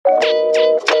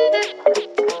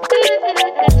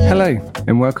Hello,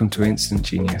 and welcome to Instant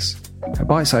Genius, a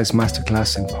bite-sized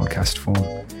masterclass in podcast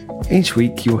form. Each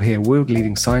week, you'll hear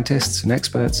world-leading scientists and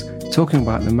experts talking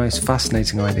about the most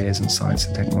fascinating ideas in science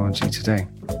and technology today.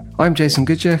 I'm Jason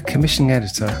Goodyear, commissioning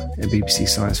editor at BBC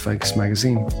Science Focus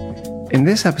magazine. In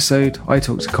this episode, I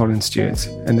talk to Colin Stuart,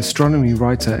 an astronomy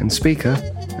writer and speaker,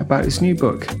 about his new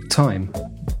book, Time,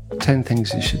 10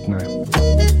 Things You Should Know.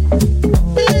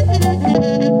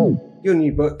 Your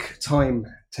new book, Time,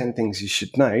 10 Things You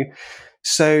Should Know.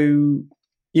 So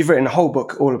you've written a whole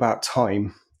book all about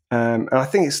time. And I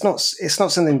think it's not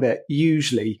something that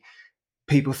usually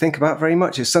people think about very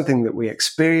much. It's something that we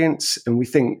experience and we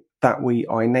think that we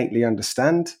innately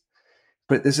understand.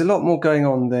 But there's a lot more going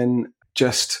on than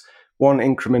just one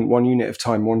increment, one unit of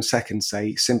time, 1 second,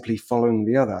 say, simply following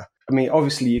the other. I mean,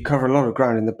 obviously you cover a lot of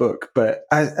ground in the book, but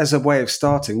as a way of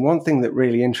starting, one thing that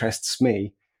really interests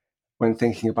me when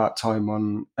thinking about time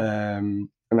on an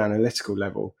analytical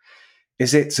level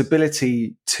is its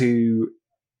ability to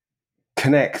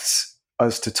connect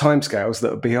us to timescales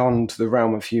that are beyond the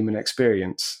realm of human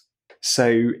experience.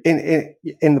 So in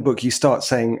the book, you start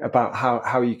saying about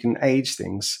how you can age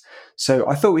things. So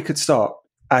I thought we could start,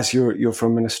 as you're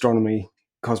from an astronomy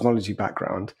cosmology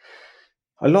background.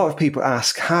 A lot of people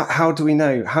ask, how do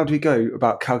we go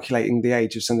about calculating the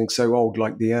age of something so old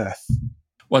like the Earth?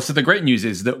 Well, so the great news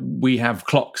is that we have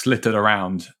clocks littered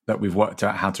around that we've worked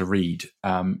out how to read.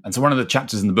 And so one of the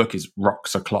chapters in the book is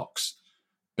rocks are clocks,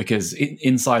 because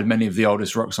inside many of the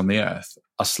oldest rocks on the Earth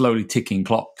are slowly ticking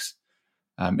clocks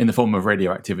in the form of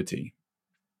radioactivity.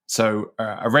 So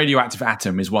a radioactive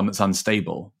atom is one that's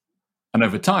unstable. And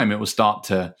over time, it will start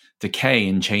to decay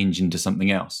and change into something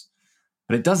else.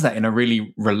 But it does that in a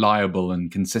really reliable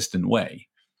and consistent way.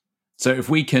 So if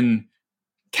we can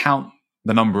count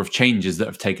the number of changes that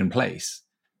have taken place,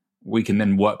 we can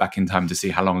then work back in time to see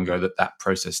how long ago that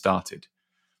process started.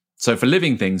 So for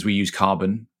living things, we use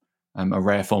carbon, a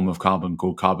rare form of carbon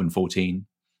called carbon-14.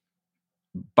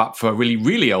 But for really,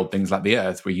 really old things like the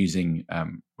Earth, we're using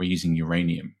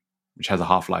uranium, which has a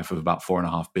half-life of about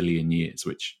 4.5 billion years,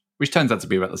 which turns out to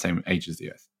be about the same age as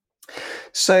the Earth.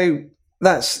 So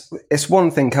it's one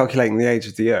thing calculating the age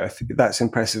of the Earth. That's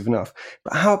impressive enough.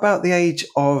 But how about the age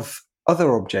of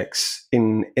other objects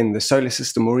in the solar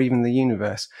system or even the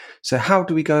universe? So how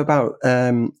do we go about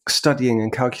studying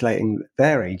and calculating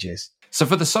their ages? So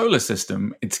for the solar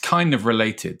system, it's kind of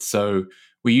related. So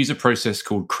we use a process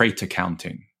called crater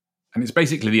counting. And it's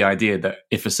basically the idea that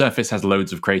if a surface has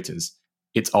loads of craters,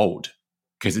 it's old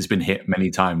because it's been hit many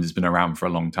times, it's been around for a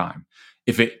long time.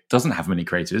 If it doesn't have many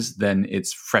craters, then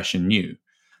it's fresh and new.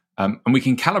 And we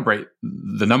can calibrate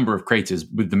the number of craters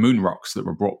with the moon rocks that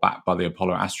were brought back by the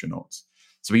Apollo astronauts.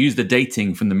 So we use the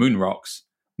dating from the moon rocks,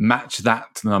 match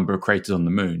that to the number of craters on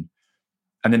the moon.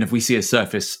 And then if we see a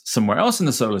surface somewhere else in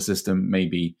the solar system,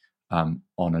 maybe on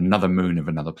another moon of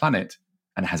another planet,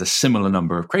 and it has a similar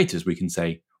number of craters, we can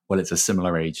say, well, it's a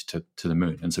similar age to the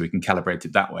moon. And so we can calibrate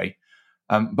it that way.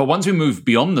 But once we move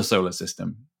beyond the solar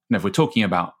system, and if we're talking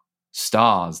about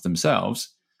stars themselves,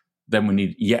 then we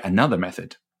need yet another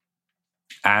method.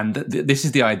 And this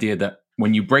is the idea that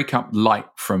when you break up light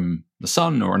from the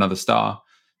sun or another star,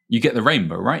 you get the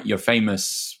rainbow, right? Your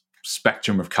famous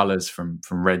spectrum of colors from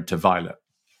red to violet.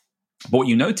 But what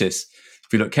you notice,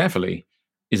 if you look carefully,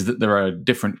 is that there are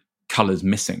different colors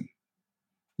missing.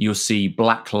 You'll see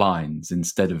black lines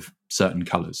instead of certain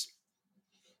colors.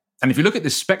 And if you look at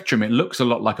this spectrum, it looks a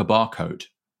lot like a barcode.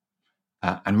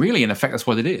 And really, in effect, that's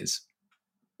what it is.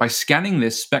 By scanning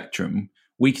this spectrum,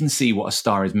 we can see what a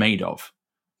star is made of,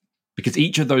 because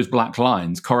each of those black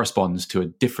lines corresponds to a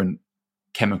different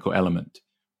chemical element.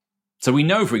 So we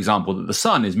know, for example, that the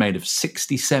sun is made of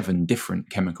 67 different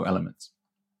chemical elements.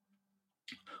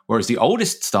 Whereas the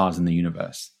oldest stars in the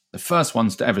universe, the first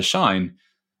ones to ever shine,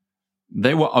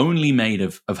 they were only made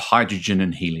of hydrogen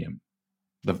and helium,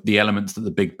 the elements that the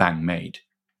Big Bang made.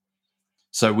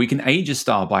 So we can age a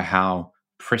star by how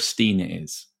pristine it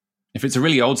is. If it's a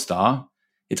really old star,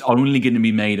 it's only going to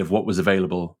be made of what was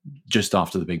available just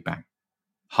after the Big Bang,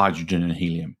 hydrogen and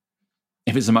helium.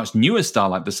 If it's a much newer star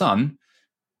like the sun,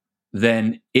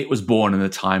 then it was born in a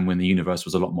time when the universe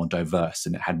was a lot more diverse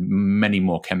and it had many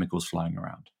more chemicals flying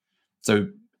around. So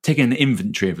taking an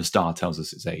inventory of a star tells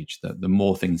us its age. The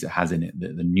more things it has in it,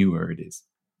 the newer it is.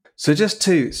 So just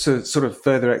to sort of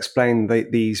further explain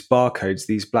these barcodes,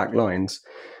 these black lines,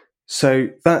 so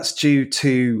that's due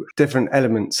to different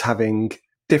elements having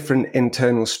different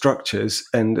internal structures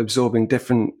and absorbing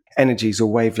different energies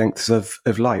or wavelengths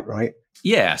of light, right?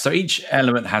 Yeah, so each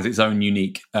element has its own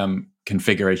unique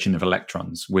configuration of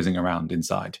electrons whizzing around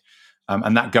inside.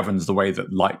 And that governs the way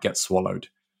that light gets swallowed.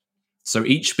 So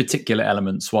each particular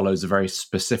element swallows a very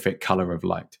specific color of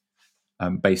light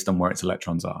based on where its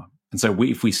electrons are. And so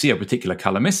if we see a particular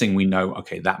color missing, we know,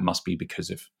 okay, that must be because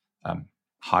of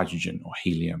hydrogen or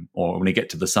helium, or when we get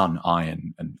to the sun,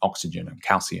 iron and oxygen and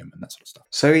calcium and that sort of stuff.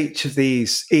 So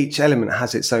each element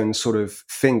has its own sort of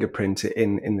fingerprint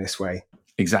in this way.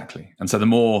 Exactly. And so the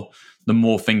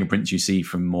more fingerprints you see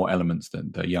from more elements,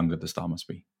 the younger the star must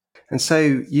be. And so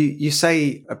you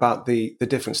say about the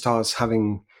different stars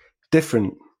having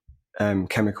different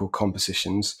chemical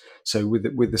compositions. So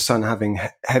with the sun having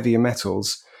heavier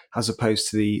metals as opposed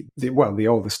to the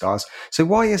older stars. So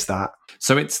why is that?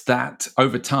 So it's that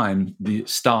over time, the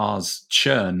stars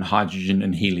churn hydrogen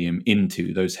and helium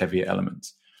into those heavier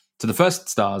elements. So the first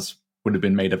stars would have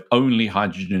been made of only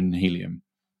hydrogen and helium.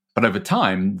 But over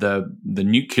time, the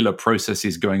nuclear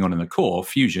processes going on in the core,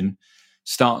 fusion,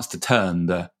 starts to turn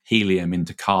the helium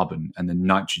into carbon and then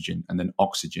nitrogen and then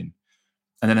oxygen.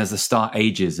 And then as the star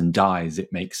ages and dies,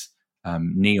 it makes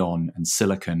neon and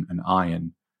silicon and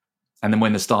iron. And then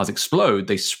when the stars explode,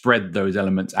 they spread those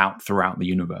elements out throughout the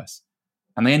universe.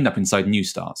 And they end up inside new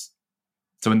stars.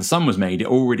 So when the sun was made, it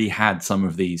already had some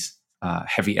of these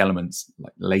heavy elements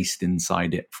like laced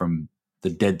inside it from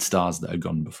the dead stars that had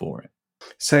gone before it.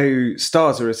 So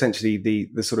stars are essentially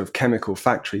the sort of chemical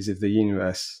factories of the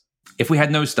universe. If we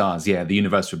had no stars, the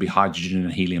universe would be hydrogen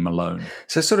and helium alone.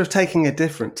 So sort of taking a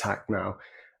different tack now.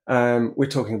 We're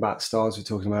talking about stars, we're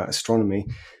talking about astronomy.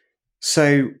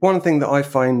 So one thing that I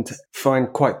find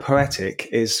quite poetic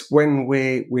is when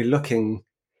we're looking,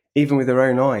 even with our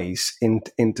own eyes,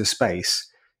 into space,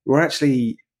 we're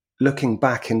actually looking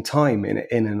back in time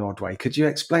in an odd way. Could you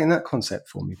explain that concept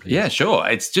for me, please? Yeah, sure.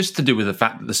 It's just to do with the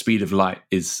fact that the speed of light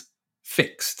is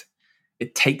fixed.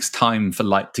 It takes time for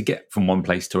light to get from one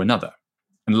place to another.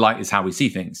 And light is how we see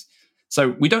things.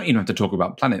 So we don't even have to talk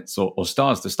about planets or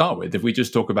stars to start with. If we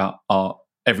just talk about our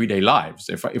everyday lives,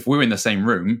 if we're in the same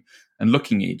room and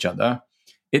looking at each other,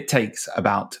 it takes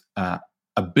about a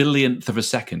billionth of a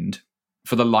second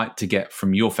for the light to get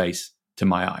from your face to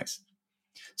my eyes.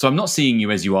 So I'm not seeing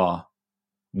you as you are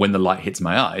when the light hits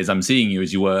my eyes. I'm seeing you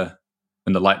as you were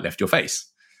when the light left your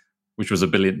face, which was a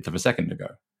billionth of a second ago.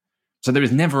 So there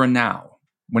is never a now.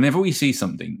 Whenever we see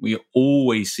something, we are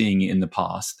always seeing it in the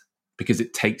past because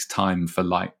it takes time for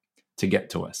light to get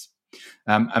to us.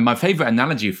 And my favorite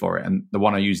analogy for it, and the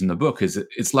one I use in the book, is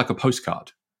it's like a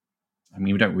postcard. I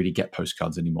mean, we don't really get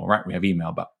postcards anymore, right? We have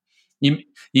email, but you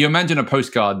imagine a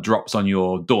postcard drops on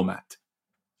your doormat.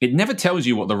 It never tells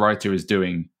you what the writer is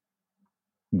doing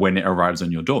when it arrives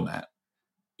on your doormat.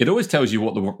 It always tells you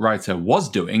what the writer was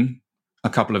doing a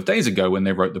couple of days ago when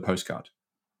they wrote the postcard.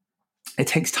 It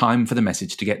takes time for the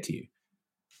message to get to you.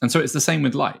 And so it's the same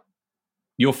with light.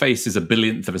 Your face is a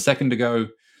billionth of a second ago.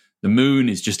 The moon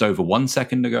is just over 1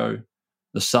 second ago.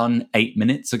 The sun, 8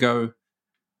 minutes ago.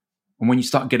 And when you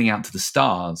start getting out to the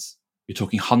stars, you're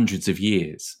talking hundreds of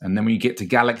years. And then when you get to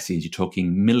galaxies, you're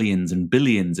talking millions and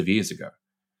billions of years ago.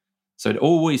 So it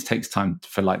always takes time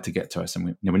for light to get to us.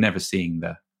 And we're never seeing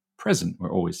the present.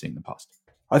 We're always seeing the past.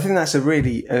 I think that's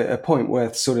a point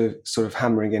worth sort of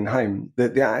hammering in home,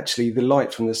 that actually the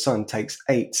light from the sun takes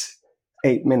eight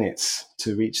minutes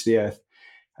to reach the Earth.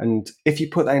 And if you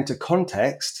put that into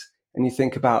context and you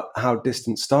think about how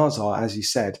distant stars are, as you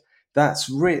said, that's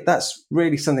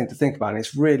really something to think about. And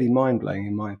it's really mind-blowing,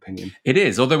 in my opinion. It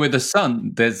is. Although with the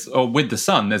sun, there's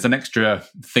an extra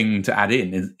thing to add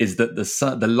in, is that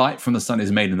the light from the sun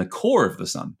is made in the core of the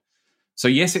sun. So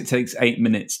yes, it takes 8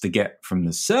 minutes to get from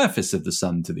the surface of the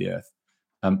sun to the Earth,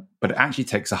 but it actually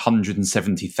takes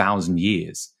 170,000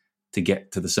 years to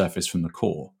get to the surface from the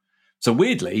core. So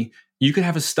weirdly, you could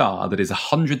have a star that is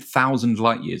 100,000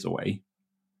 light years away,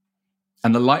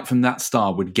 and the light from that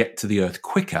star would get to the Earth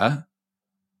quicker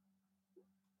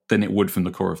than it would from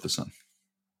the core of the sun.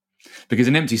 Because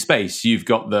in empty space, you've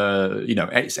got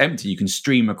it's empty, you can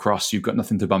stream across, you've got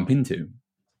nothing to bump into.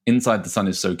 Inside the sun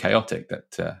is so chaotic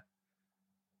that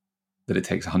it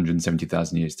takes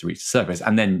 170,000 years to reach the surface.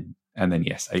 And then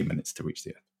yes, 8 minutes to reach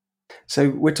the Earth. So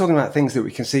we're talking about things that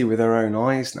we can see with our own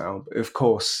eyes now. But of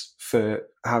course, for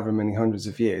however many hundreds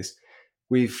of years,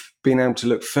 we've been able to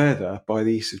look further by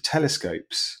the use of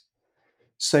telescopes.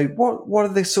 So what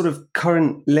are the sort of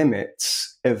current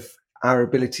limits of our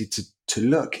ability to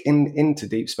look into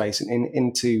deep space and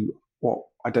into what,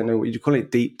 I don't know, what you call it,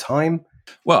 deep time?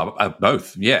 Well,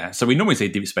 both, yeah. So we normally say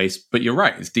deep space, but you're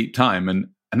right, it's deep time. And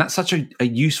that's such a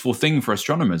useful thing for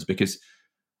astronomers because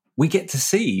we get to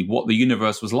see what the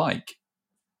universe was like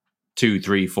 2,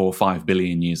 3, 4, 5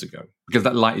 billion years ago, because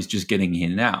that light is just getting here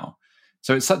now.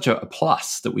 So it's such a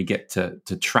plus that we get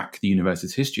to track the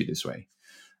universe's history this way.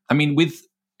 I mean,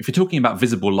 if you're talking about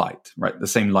visible light, right, the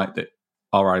same light that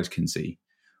our eyes can see,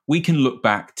 we can look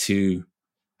back to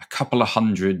a couple of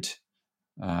hundred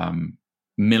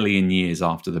million years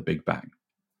after the Big Bang.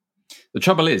 The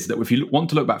trouble is that if you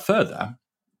want to look back further,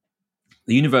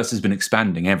 the universe has been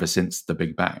expanding ever since the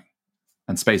Big Bang,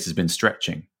 and space has been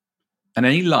stretching. And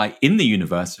any light in the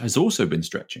universe has also been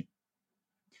stretching.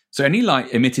 So any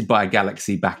light emitted by a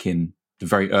galaxy back in the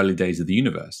very early days of the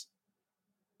universe,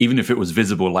 even if it was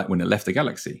visible light when it left the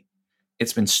galaxy,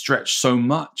 it's been stretched so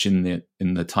much in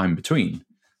the time between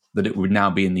that it would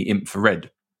now be in the infrared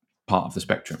part of the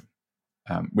spectrum,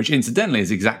 which incidentally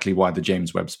is exactly why the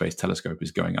James Webb Space Telescope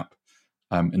is going up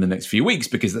in the next few weeks,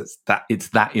 because it's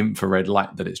that infrared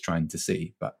light that it's trying to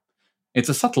see. But it's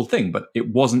a subtle thing, but it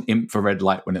wasn't infrared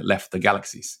light when it left the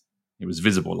galaxies. It was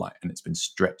visible light, and it's been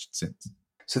stretched since.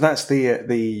 So that's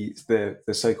the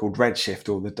so-called redshift,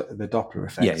 or the Doppler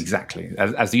effect. Yeah, exactly.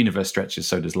 As the universe stretches,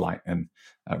 so does light, and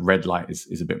red light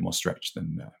is a bit more stretched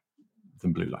than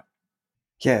blue light.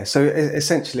 Yeah. So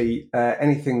essentially,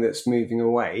 anything that's moving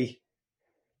away,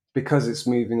 because it's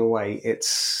moving away,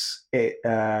 its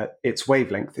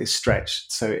wavelength is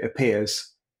stretched, so it appears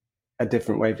a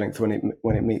different wavelength when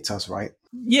it meets us, right?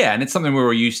 Yeah, and it's something we're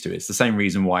all used to. It's the same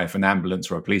reason why if an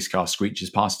ambulance or a police car screeches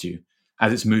past you,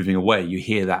 as it's moving away, you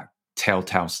hear that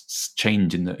telltale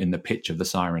change in the pitch of the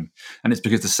siren, and it's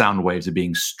because the sound waves are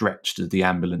being stretched as the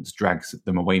ambulance drags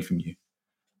them away from you.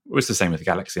 It's the same with the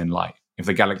galaxy and light. If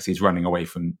the galaxy is running away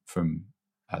from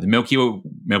the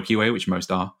Milky Way, which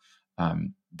most are,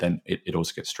 then it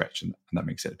also gets stretched, and that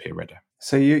makes it appear redder.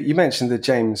 So you mentioned the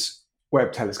James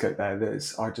Webb Telescope there.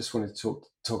 I just wanted to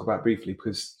talk about briefly,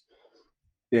 because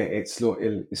its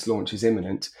launch is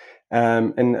imminent,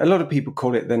 and a lot of people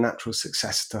call it the natural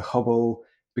successor to Hubble,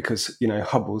 because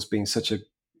Hubble's been such a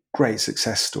great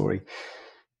success story.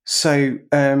 So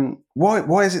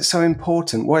why is it so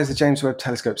important? Why is the James Webb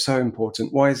Telescope so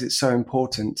important? Why is it so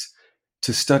important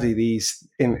to study these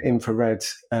infrared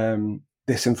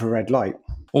light?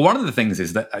 Well, one of the things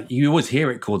is that you always hear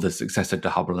it called the successor to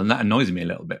Hubble, and that annoys me a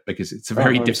little bit, because it's a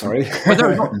very different. Sorry. Well,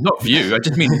 no, not for you. I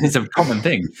just mean it's a common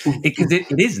thing, because it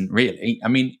isn't really. I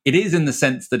mean, it is in the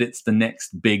sense that it's the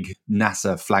next big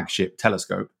NASA flagship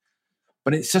telescope,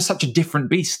 but it's just such a different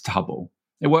beast to Hubble.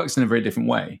 It works in a very different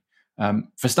way.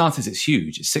 For starters, it's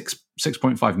huge. It's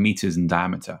 6.5 meters in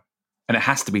diameter, and it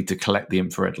has to be to collect the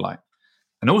infrared light.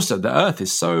 And also, the Earth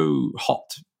is so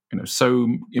hot, so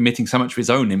emitting so much of its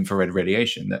own infrared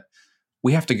radiation, that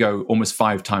we have to go almost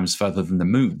 5 times further than the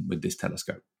moon with this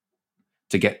telescope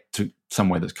to get to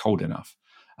somewhere that's cold enough.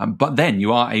 But then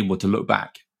you are able to look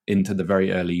back into the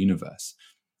very early universe.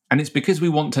 And it's because we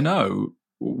want to know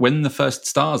when the first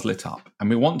stars lit up, and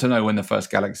we want to know when the first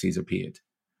galaxies appeared.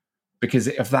 Because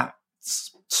of that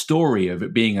story of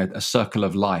it being a circle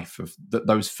of life, of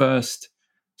those first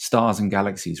stars and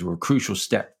galaxies were a crucial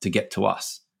step to get to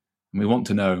us. And we want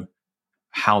to know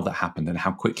how that happened and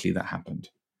how quickly that happened.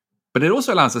 But it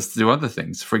also allows us to do other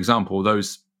things. For example,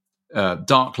 those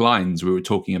dark lines we were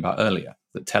talking about earlier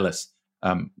that tell us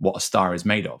what a star is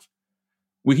made of.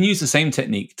 We can use the same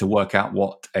technique to work out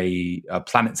what a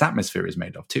planet's atmosphere is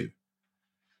made of too.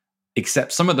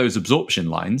 Except some of those absorption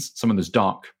lines, some of those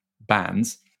dark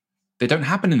bands, they don't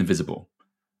happen in the visible.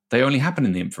 They only happen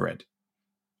in the infrared.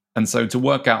 And so to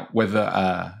work out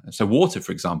whether, water,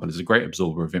 for example, is a great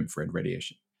absorber of infrared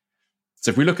radiation.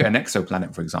 So if we look at an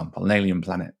exoplanet, for example, an alien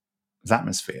planet's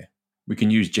atmosphere, we can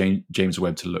use James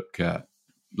Webb to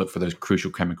look for those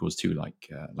crucial chemicals too, like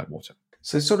water.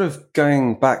 So sort of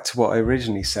going back to what I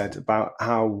originally said about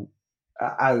how,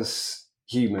 as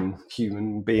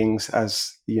human beings,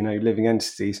 as living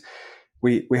entities,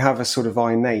 we have a sort of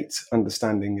innate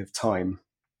understanding of time.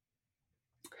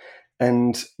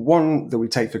 And one that we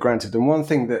take for granted, and one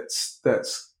thing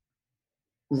that's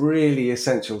really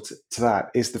essential to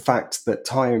that, is the fact that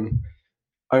time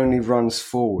only runs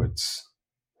forwards.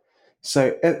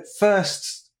 So at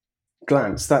first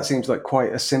glance, that seems like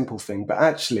quite a simple thing, but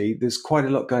actually there's quite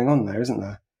a lot going on there, isn't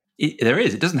there? There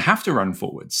is. It doesn't have to run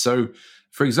forwards. So,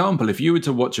 for example, if you were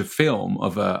to watch a film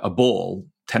of a ball,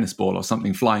 tennis ball or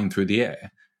something flying through the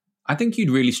air, I think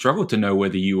you'd really struggle to know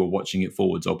whether you were watching it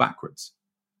forwards or backwards.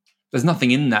 There's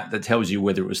nothing in that tells you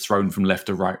whether it was thrown from left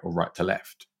to right or right to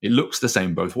left. It looks the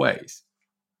same both ways.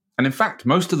 And in fact,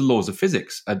 most of the laws of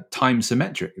physics are time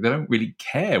symmetric. They don't really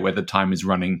care whether time is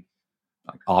running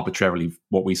arbitrarily,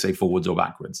 what we say, forwards or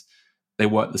backwards. They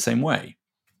work the same way.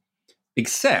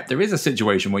 Except there is a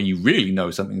situation where you really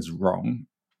know something's wrong,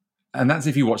 and that's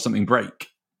if you watch something break.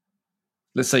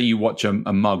 Let's say you watch a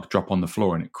mug drop on the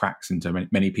floor and it cracks into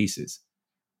many pieces.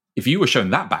 If you were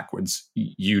shown that backwards,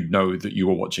 you'd know that you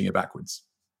were watching it backwards.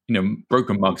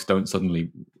 Broken mugs don't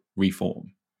suddenly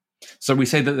reform. So we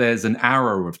say that there's an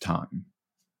arrow of time.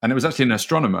 And it was actually an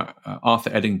astronomer, Arthur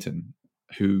Eddington,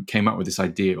 who came up with this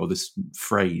idea or this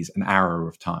phrase, an arrow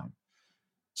of time.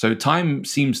 So time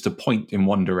seems to point in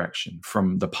one direction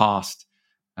from the past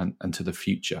and to the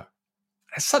future.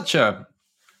 It's such a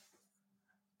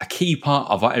key part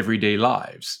of our everyday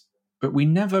lives, but we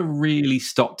never really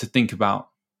stop to think about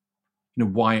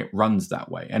why it runs that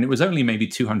way. And it was only maybe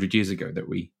 200 years ago that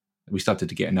we started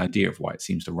to get an idea of why it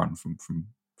seems to run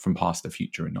from past to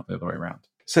future and not the other way around.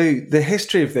 So the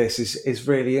history of this is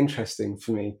really interesting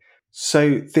for me.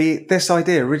 So this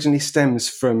idea originally stems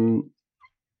from,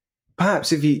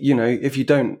 perhaps if you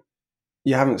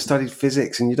haven't studied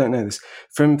physics and you don't know this,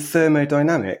 from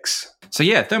thermodynamics. So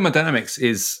yeah, thermodynamics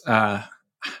is, I've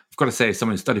got to say, as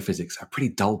someone who studied physics, a pretty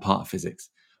dull part of physics.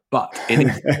 But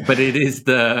it is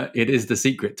the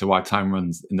secret to why time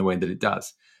runs in the way that it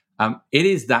does. It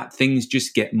is that things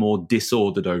just get more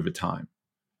disordered over time.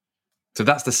 So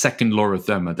that's the second law of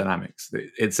thermodynamics.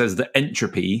 It says that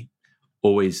entropy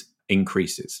always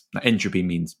increases. Now, entropy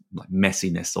means like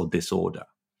messiness or disorder.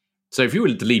 So if you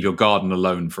were to leave your garden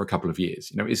alone for a couple of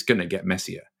years, it's going to get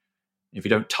messier. If you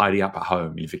don't tidy up at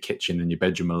home, you leave your kitchen and your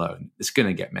bedroom alone, it's going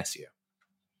to get messier.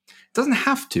 It doesn't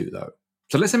have to, though.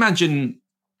 So let's imagine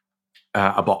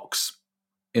a box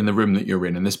in the room that you're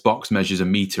in, and this box measures a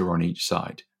meter on each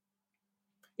side.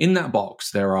 In that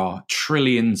box, there are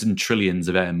trillions and trillions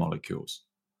of air molecules.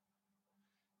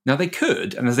 Now they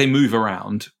could, and as they move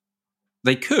around,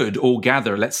 they could all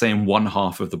gather, let's say, in one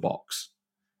half of the box.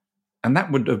 And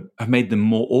that would have made them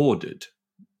more ordered.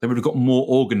 They would have got more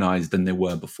organized than they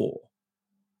were before.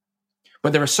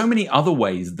 But there are so many other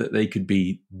ways that they could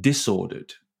be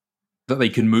disordered, that they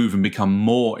can move and become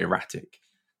more erratic,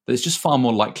 that it's just far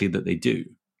more likely that they do.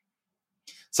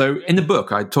 So in the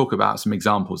book, I talk about some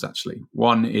examples, actually.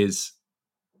 One is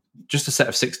just a set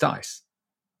of 6 dice.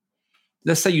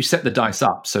 Let's say you set the dice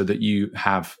up so that you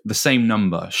have the same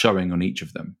number showing on each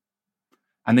of them.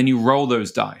 And then you roll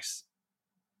those dice.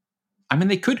 I mean,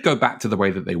 they could go back to the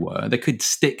way that they were. They could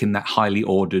stick in that highly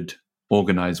ordered,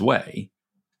 organized way.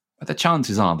 But the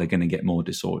chances are they're going to get more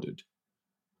disordered.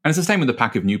 And it's the same with a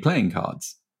pack of new playing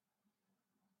cards.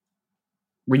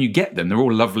 When you get them, they're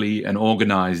all lovely and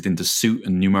organized into suit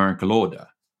and numerical order.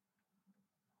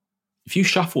 If you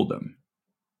shuffle them,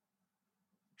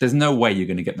 there's no way you're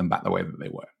going to get them back the way that they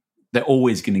were. They're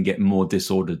always going to get more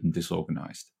disordered and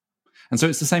disorganized. And so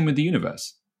it's the same with the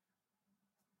universe.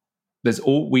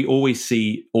 We always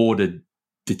see order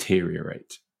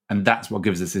deteriorate. And that's what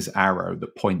gives us this arrow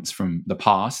that points from the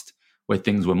past, where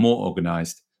things were more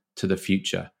organized, to the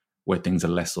future, where things are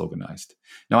less organized.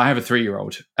 Now, I have a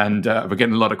 3-year-old, and we're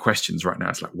getting a lot of questions right now.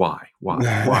 It's like,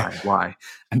 why?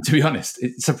 And to be honest,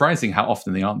 it's surprising how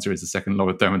often the answer is the second law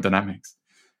of thermodynamics.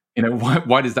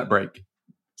 Why does that break?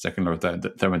 Second law of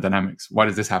thermodynamics. Why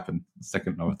does this happen?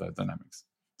 Second law of thermodynamics.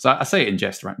 So I say it in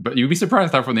jest, right? But you'd be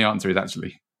surprised how often the answer is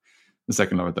actually the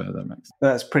second law of thermodynamics.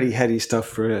 That's pretty heady stuff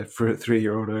for a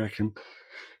 3-year-old, I reckon.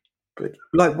 But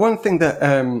like one thing that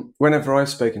whenever I've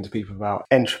spoken to people about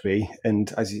entropy,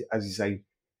 and as you say,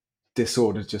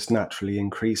 disorder just naturally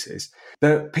increases,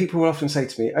 that people will often say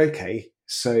to me, okay,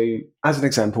 so as an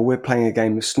example, we're playing a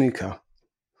game of snooker.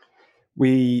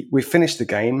 We finish the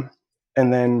game,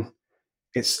 and then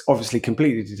it's obviously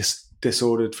completely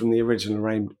disordered from the original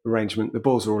arrangement. The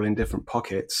balls are all in different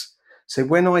pockets. So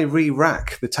when I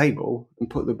re-rack the table and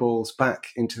put the balls back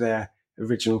into their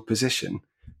original position,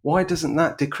 why doesn't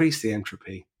that decrease the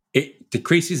entropy? It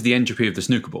decreases the entropy of the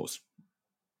snooker balls,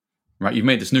 right? You've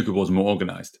made the snooker balls more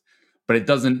organized, but it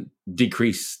doesn't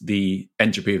decrease the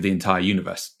entropy of the entire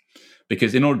universe.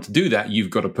 Because in order to do that,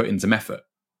 you've got to put in some effort,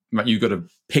 right? You've got to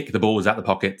pick the balls out of the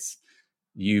pockets.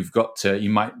 You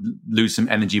might lose some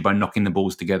energy by knocking the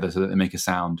balls together so that they make a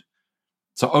sound.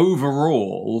 So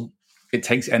overall, it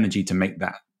takes energy to make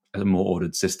that a more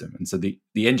ordered system. And so the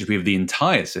entropy of the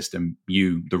entire system,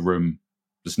 the room,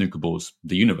 the snooker balls,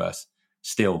 the universe,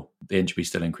 the entropy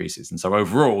still increases. And so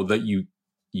overall, that you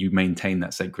maintain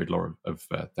that sacred law of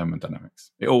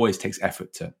thermodynamics. It always takes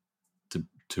effort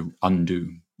to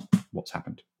undo what's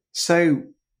happened. So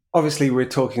obviously we're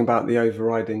talking about the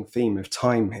overriding theme of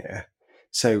time here.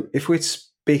 So if we're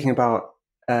speaking about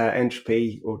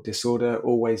entropy or disorder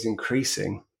always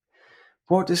increasing,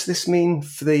 what does this mean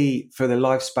for the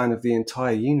lifespan of the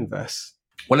entire universe?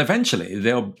 Well, eventually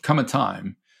there'll come a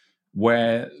time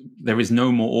where there is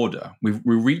no more order. We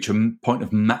reach a point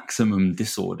of maximum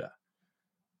disorder.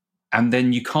 And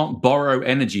then you can't borrow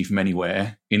energy from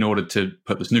anywhere in order to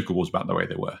put the snooker balls back the way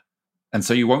they were. And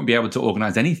so you won't be able to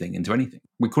organize anything into anything.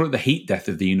 We call it the heat death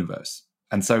of the universe.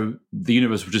 And so the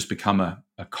universe will just become a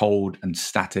cold and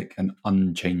static and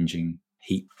unchanging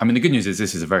heap. I mean, the good news is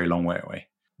this is a very long way away.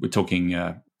 We're talking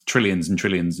trillions and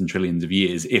trillions and trillions of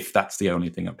years, if that's the only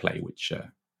thing at play, which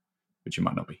it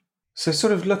might not be. So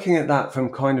sort of looking at that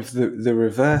from kind of the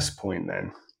reverse point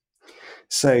then.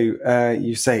 So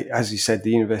you say, as you said,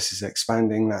 the universe is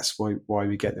expanding. That's why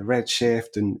we get the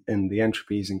redshift and the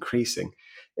entropy is increasing.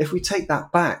 If we take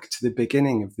that back to the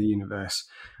beginning of the universe,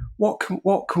 what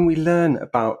can we learn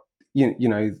about,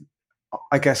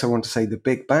 I guess I want to say the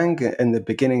Big Bang and the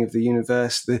beginning of the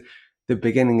universe, the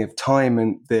beginning of time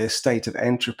and the state of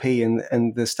entropy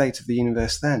and the state of the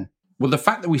universe then? Well, the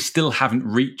fact that we still haven't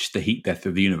reached the heat death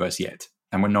of the universe yet,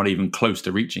 and we're not even close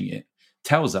to reaching it,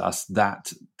 tells us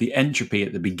that the entropy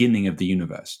at the beginning of the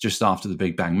universe, just after the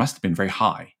Big Bang, must have been very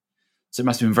high. So it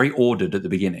must have been very ordered at the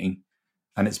beginning,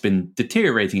 and it's been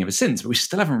deteriorating ever since, but we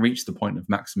still haven't reached the point of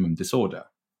maximum disorder.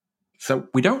 So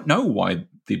we don't know why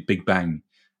the Big Bang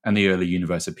and the early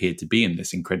universe appeared to be in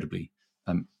this incredibly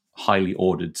highly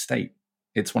ordered state.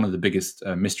 It's one of the biggest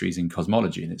mysteries in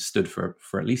cosmology, and it's stood for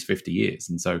at least 50 years.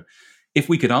 And so if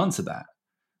we could answer that,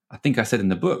 I think I said in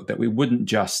the book that we wouldn't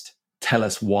just tell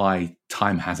us why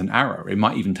time has an arrow. It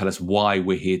might even tell us why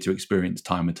we're here to experience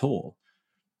time at all.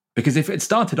 Because if it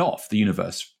started off, the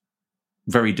universe,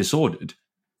 very disordered,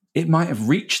 it might have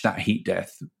reached that heat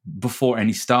death before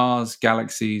any stars,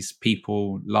 galaxies,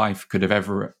 people, life could have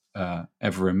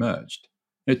ever emerged.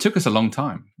 It took us a long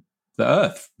time. The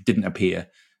Earth didn't appear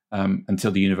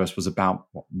until the universe was about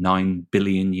 9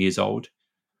 billion years old.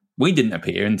 We didn't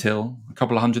appear until a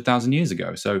couple of 100,000 years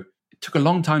ago. So it took a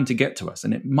long time to get to us,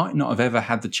 and it might not have ever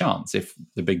had the chance if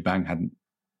the Big Bang hadn't,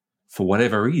 for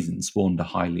whatever reason, spawned a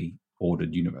highly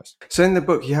ordered universe. So in the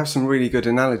book, you have some really good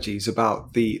analogies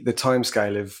about the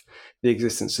timescale of the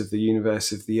existence of the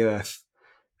universe, of the Earth,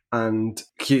 and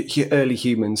early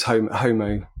humans,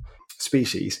 Homo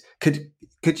species. Could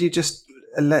you just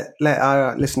let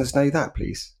our listeners know that,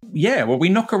 please? Yeah, well, we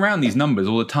knock around these numbers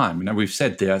all the time. We've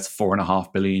said the Earth's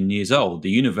 4.5 billion years old. The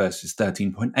universe is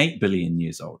 13.8 billion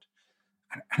years old.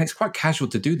 And it's quite casual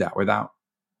to do that without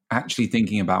actually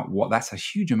thinking about that's a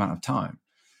huge amount of time.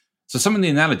 So some of the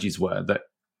analogies were that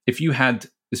if you had,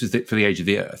 this was for the age of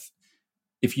the Earth,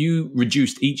 if you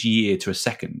reduced each year to a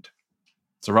second,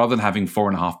 so rather than having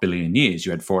 4.5 billion years,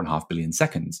 you had 4.5 billion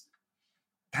seconds,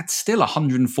 that's still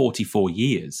 144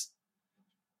 years.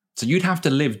 So you'd have to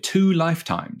live 2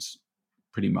 lifetimes,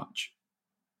 pretty much,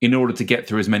 in order to get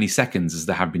through as many seconds as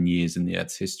there have been years in the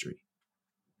Earth's history.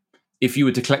 If you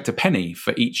were to collect a penny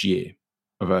for each year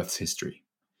of Earth's history,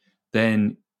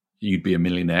 then you'd be a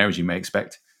millionaire, as you may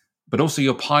expect. But also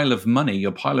your pile of money,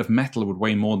 your pile of metal would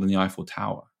weigh more than the Eiffel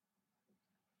Tower.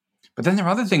 But then there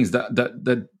are other things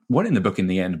that weren't in the book in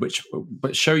the end,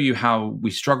 but show you how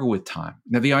we struggle with time.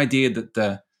 Now, the idea that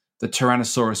the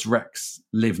Tyrannosaurus Rex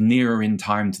lived nearer in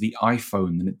time to the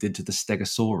iPhone than it did to the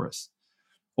Stegosaurus,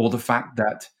 or the fact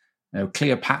that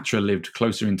Cleopatra lived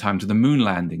closer in time to the moon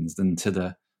landings than to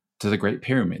the Great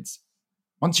Pyramids.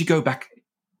 Once you go back,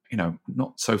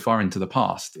 not so far into the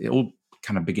past, it all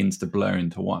kind of begins to blur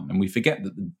into one, and we forget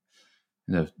that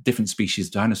the different species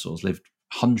of dinosaurs lived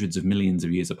hundreds of millions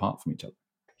of years apart from each other.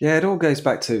 Yeah, it all goes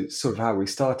back to sort of how we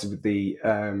started with the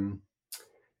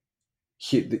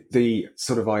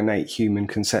sort of innate human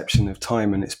conception of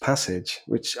time and its passage,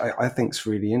 which I think is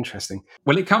really interesting.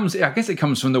 Well, I guess it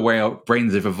comes from the way our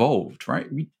brains have evolved, right?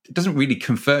 It doesn't really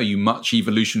confer you much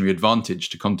evolutionary advantage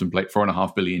to contemplate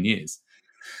 4.5 billion years.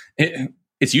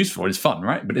 It's useful, it's fun,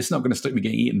 right? But it's not going to stop me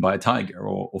getting eaten by a tiger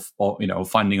or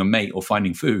finding a mate or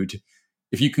finding food.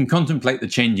 If you can contemplate the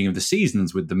changing of the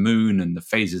seasons with the moon and the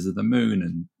phases of the moon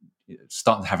and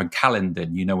start to have a calendar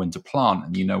and you know when to plant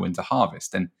and you know when to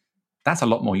harvest, then that's a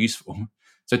lot more useful.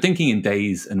 So thinking in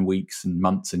days and weeks and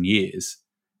months and years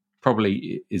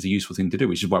probably is a useful thing to do,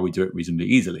 which is why we do it reasonably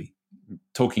easily.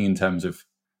 Talking in terms of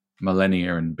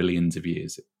millennia and billions of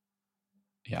years,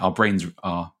 our brains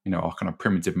are, our kind of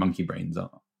primitive monkey brains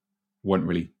weren't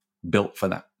really built for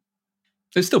that.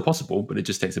 It's still possible, but it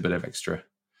just takes a bit of extra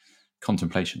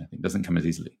contemplation. I think it doesn't come as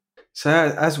easily. So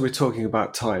as we're talking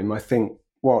about time, I think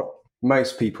what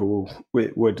most people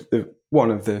would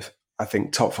one of the, I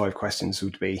think, top 5 questions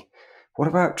would be, what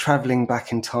about traveling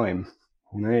back in time?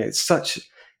 It's such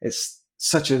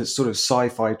a sort of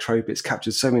sci-fi trope. It's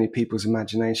captured so many people's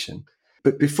imagination.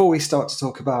 But before we start to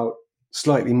talk about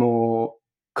slightly more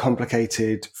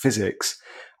complicated physics,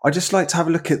 I'd just like to have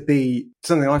a look at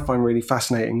something I find really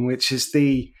fascinating, which is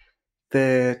the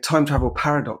time travel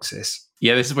paradoxes.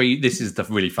 Yeah, this is the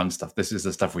really fun stuff. This is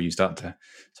the stuff where you start to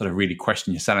sort of really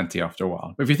question your sanity after a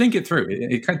while. But if you think it through,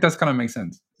 it does kind of make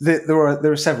sense.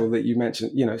 There are several that you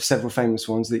mentioned, several famous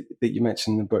ones that you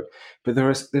mentioned in the book. But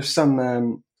there's some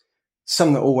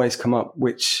that always come up,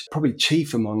 which probably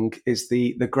chief among is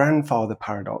the grandfather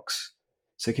paradox.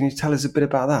 So can you tell us a bit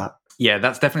about that? Yeah,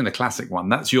 that's definitely the classic one.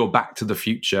 That's your Back to the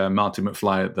Future Marty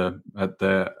McFly at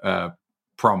the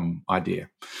prom idea.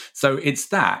 So it's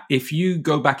that if you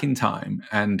go back in time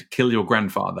and kill your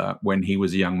grandfather when he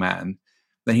was a young man,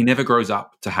 then he never grows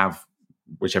up to have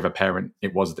whichever parent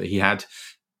it was that he had,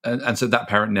 and so that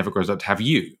parent never grows up to have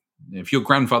you. If your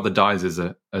grandfather dies as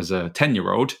a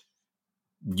 10-year-old,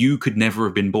 you could never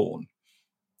have been born.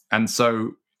 And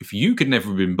so if you could never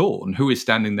have been born, who is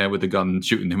standing there with a gun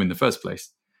shooting him in the first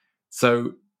place?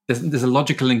 So there's a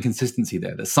logical inconsistency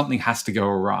there, that something has to go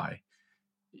awry.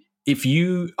 If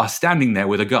you are standing there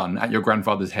with a gun at your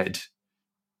grandfather's head,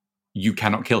 you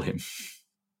cannot kill him.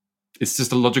 It's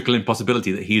just a logical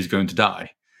impossibility that he is going to die,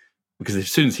 because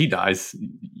as soon as he dies,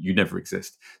 you never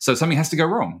exist. So something has to go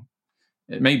wrong.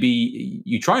 Maybe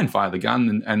you try and fire the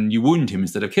gun and you wound him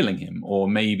instead of killing him, or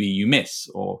maybe you miss,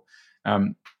 or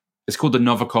it's called the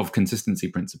Novikov consistency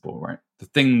principle, right? The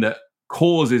thing that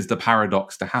causes the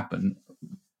paradox to happen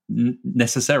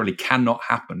necessarily cannot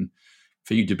happen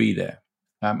for you to be there.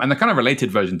 And the kind of related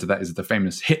version to that is the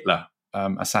famous Hitler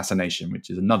assassination,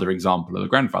 which is another example of the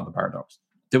grandfather paradox.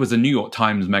 There was a New York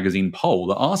Times magazine poll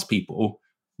that asked people,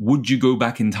 would you go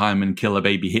back in time and kill a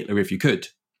baby Hitler if you could?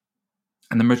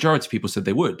 And the majority of people said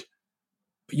they would.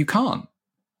 But you can't.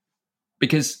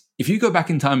 Because if you go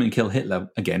back in time and kill Hitler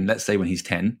again, let's say when he's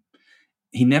 10,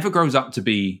 he never grows up to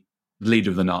be the leader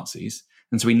of the Nazis.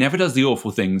 And so he never does the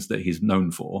awful things that he's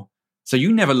known for. So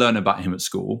you never learn about him at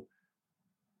school.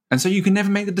 And so you can never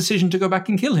make the decision to go back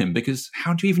and kill him, because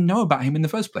how do you even know about him in the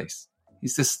first place?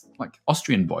 He's this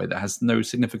Austrian boy that has no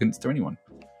significance to anyone.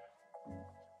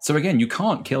 So again, you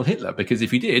can't kill Hitler, because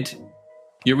if you did,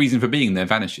 your reason for being there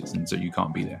vanishes, and so you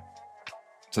can't be there.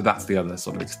 So that's the other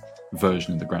sort of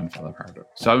version of the grandfather paradox.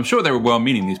 So I'm sure they were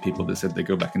well-meaning, these people that said they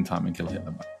go back in time and kill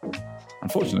Hitler, but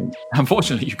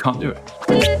unfortunately, you can't do it.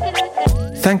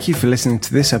 Thank you for listening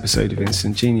to this episode of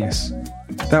Instant Genius.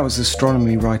 That was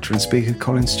astronomy writer and speaker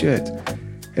Colin Stuart.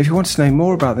 If you want to know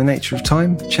more about the nature of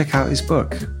time, check out his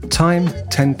book, Time,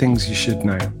 10 Things You Should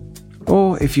Know.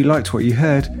 Or if you liked what you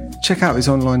heard, check out his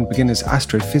online beginner's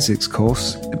astrophysics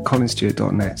course at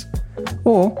colinstuart.net.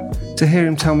 Or, to hear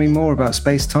him tell me more about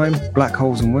space-time, black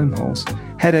holes and wormholes,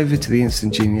 head over to the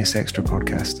Instant Genius Extra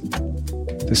podcast.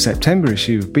 The September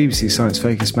issue of BBC Science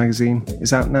Focus magazine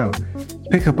is out now.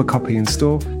 Pick up a copy in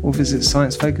store or visit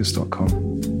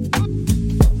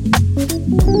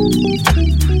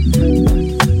sciencefocus.com.